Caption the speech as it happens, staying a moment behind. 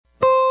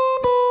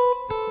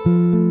It's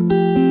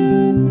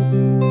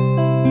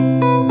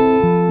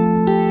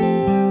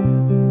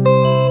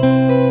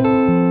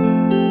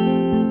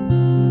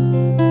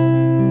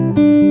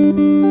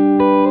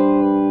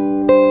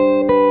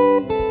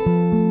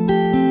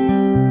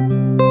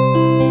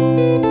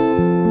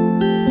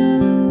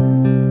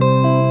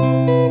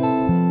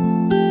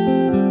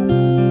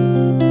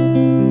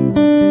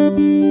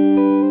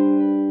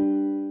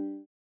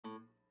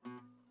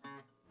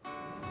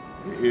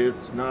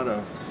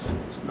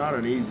not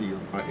an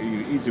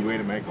easy way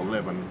to make a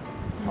living.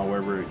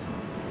 However,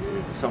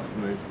 it's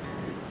something that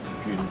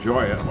if you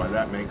enjoy it, why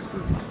that makes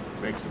it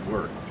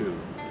work too.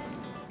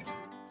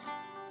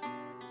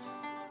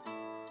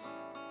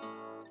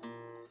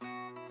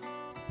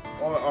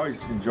 I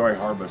always enjoy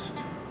harvest.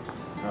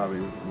 Probably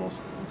is the most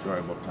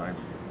enjoyable time.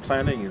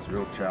 Planting is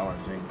real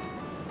challenging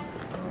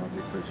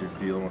because you're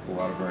dealing with a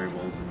lot of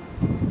variables,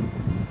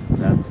 and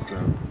that's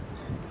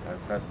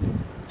that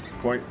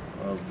point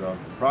of the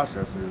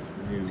process is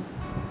when you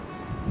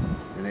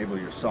enable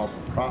yourself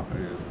a profit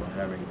is by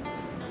having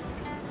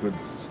good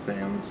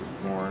stands of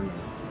corn,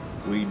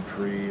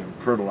 weed-free and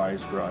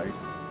fertilized right.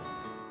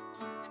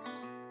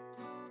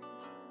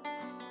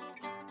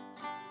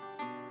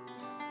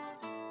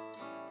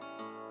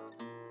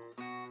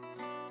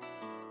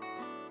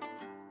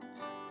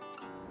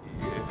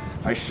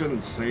 I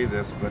shouldn't say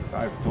this, but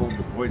I've told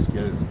the Boy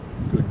Scout it's a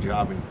good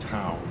job in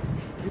town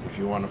if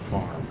you want to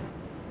farm.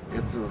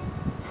 It's a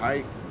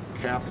high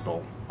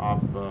capital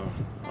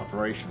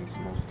operations.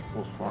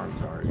 Most farms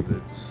are.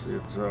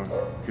 It's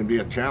can be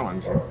a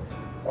challenge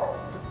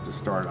to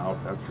start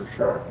out. That's for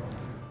sure.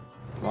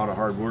 A lot of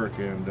hard work,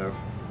 and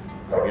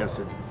I guess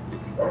if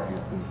you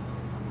can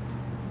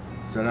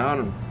sit down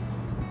and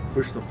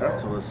push the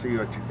pencil to see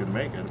what you can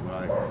make it,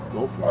 well,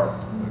 go for it.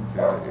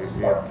 But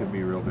it can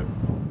be real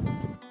difficult.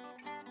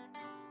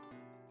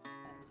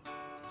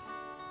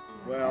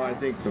 Well, I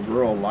think the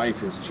rural life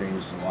has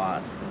changed a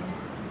lot.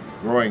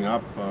 Growing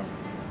up,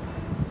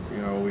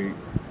 you know, we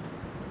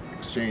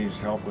exchanged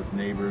help with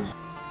neighbors.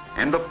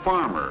 And the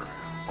farmer,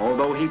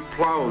 although he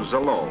plows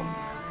alone,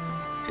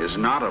 is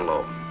not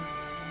alone.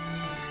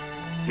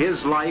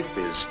 His life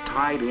is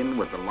tied in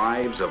with the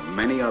lives of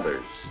many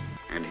others,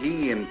 and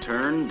he in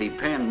turn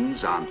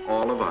depends on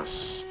all of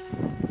us.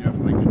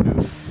 Definitely can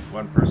do,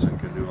 one person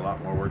can do a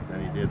lot more work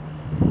than he did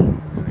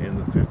in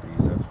the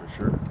 50s, that's for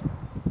sure.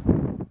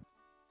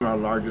 Our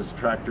largest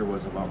tractor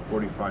was about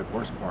 45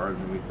 horsepower,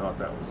 and we thought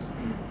that was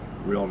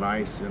real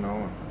nice, you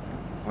know,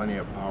 plenty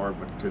of power,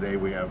 but today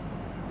we have,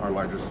 our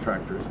largest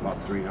tractor is about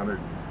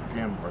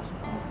 310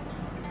 horsepower.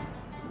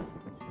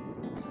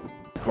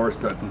 Of course,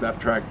 that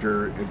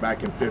tractor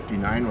back in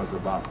 '59 was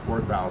about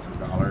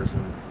 $4,000,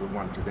 and the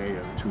one today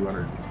is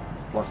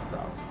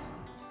 $200,000+.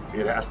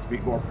 It has to be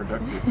more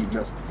productive to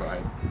justify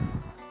it.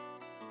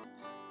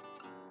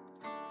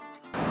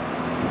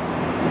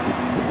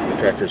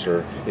 Tractors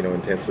are, you know,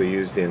 intensely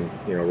used in,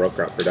 you know, row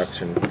crop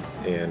production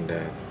and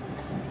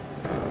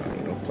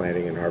you know,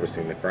 planting and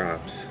harvesting the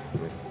crops.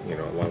 You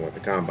know, along with the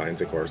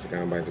combines, of course. The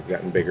combines have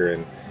gotten bigger,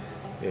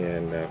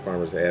 and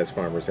farmers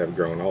have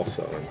grown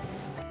also. And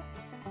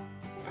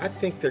I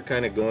think they're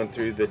kind of going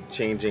through the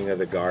changing of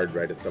the guard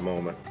right at the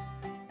moment.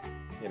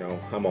 You know,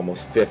 I'm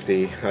almost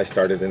 50. I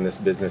started in this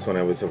business when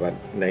I was about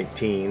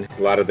 19.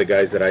 A lot of the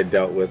guys that I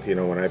dealt with, you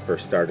know, when I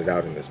first started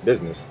out in this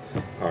business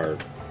are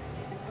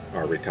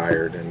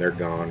retired, and they're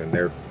gone, and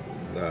their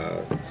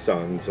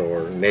sons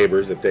or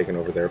neighbors have taken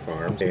over their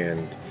farms,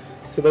 and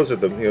so those are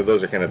the, you know,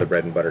 those are kind of the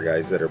bread and butter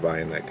guys that are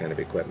buying that kind of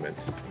equipment.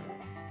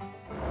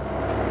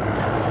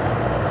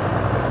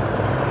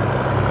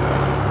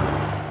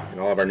 And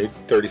all of our new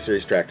 30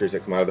 series tractors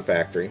that come out of the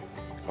factory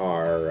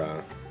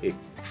are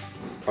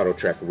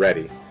AutoTrac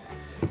ready.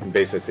 And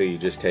basically, you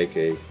just take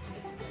a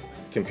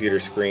computer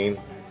screen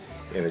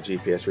and a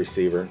GPS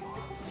receiver,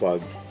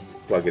 plug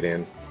it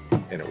in,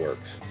 and it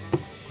works.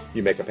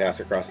 You make a pass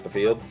across the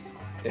field,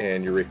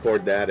 and you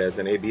record that as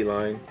an AB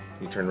line.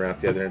 You turn around at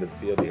the other end of the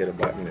field, you hit a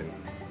button,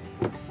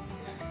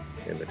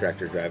 and the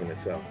tractor driving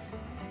itself.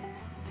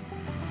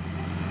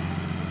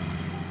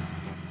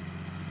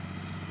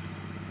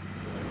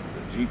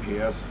 The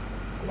GPS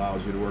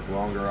allows you to work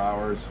longer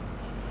hours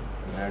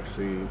and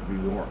actually be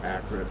more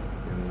accurate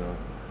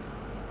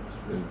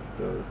in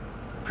the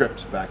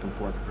trips back and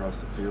forth across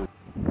the field.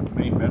 The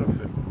main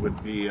benefit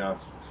would be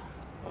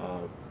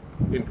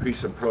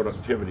increase in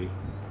productivity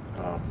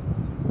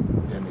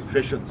and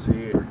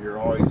efficiency. You're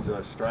always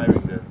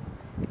striving to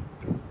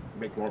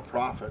make more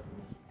profit.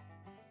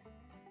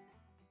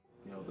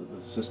 You know,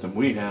 the system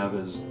we have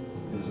is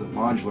a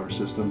modular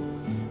system,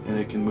 and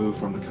it can move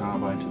from the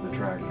combine to the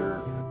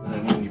tractor. And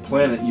then when you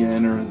plant it, you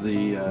enter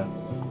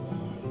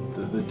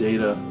the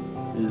data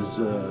is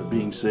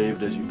being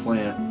saved as you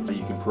plant.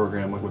 You can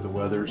program like what the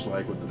weather's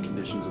like, what the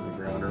conditions of the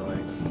ground are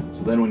like.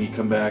 So then when you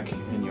come back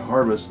and you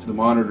harvest, the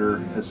monitor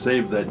has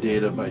saved that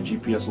data by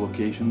GPS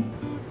location,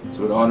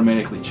 so it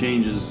automatically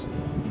changes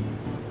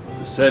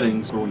the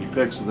settings for when you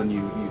pick. So then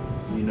you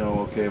know,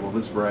 okay, well,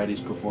 this variety's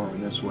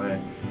performing this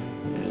way,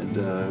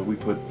 and we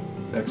put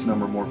X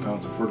number more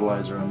pounds of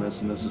fertilizer on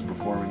this, and this is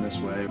performing this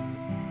way.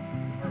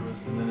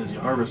 Harvest, and then as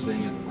you're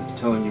harvesting, it's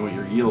telling you what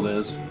your yield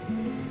is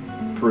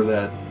per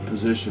that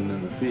position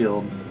in the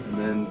field, and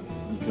then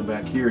you come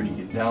back here and you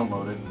can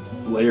download it,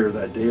 layer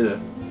that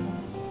data,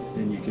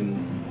 and you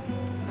can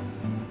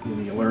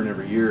learn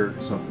every year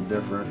something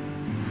different.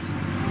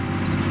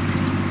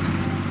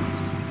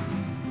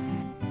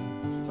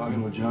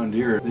 Talking with John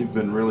Deere, they've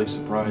been really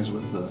surprised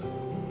with the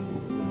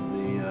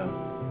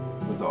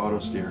auto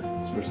steer,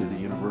 especially the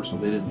universal.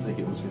 They didn't think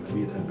it was going to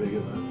be that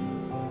big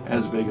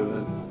as big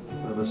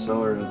of a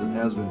seller as it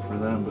has been for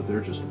them, but they're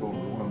just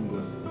overwhelmed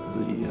with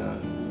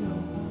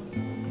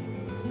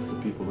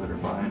the people that are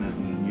buying it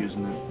and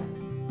using it.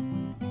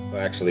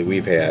 Well, actually,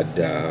 we've had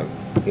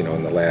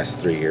in the last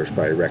 3 years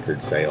probably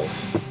record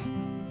sales.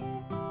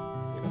 The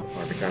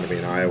farm economy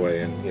in Iowa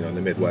and in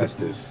the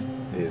Midwest is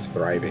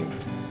thriving.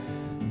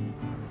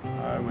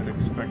 I would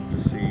expect to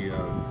see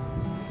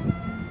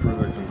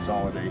further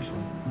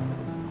consolidation.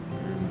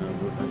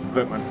 And with the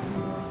equipment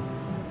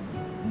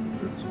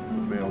that's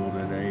available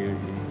today, you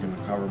can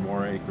cover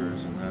more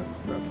acres, and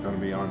that's going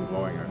to be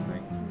ongoing, I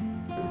think.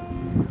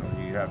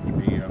 You have to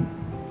be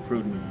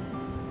prudent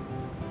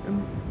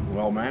and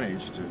well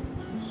managed to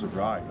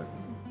survive it.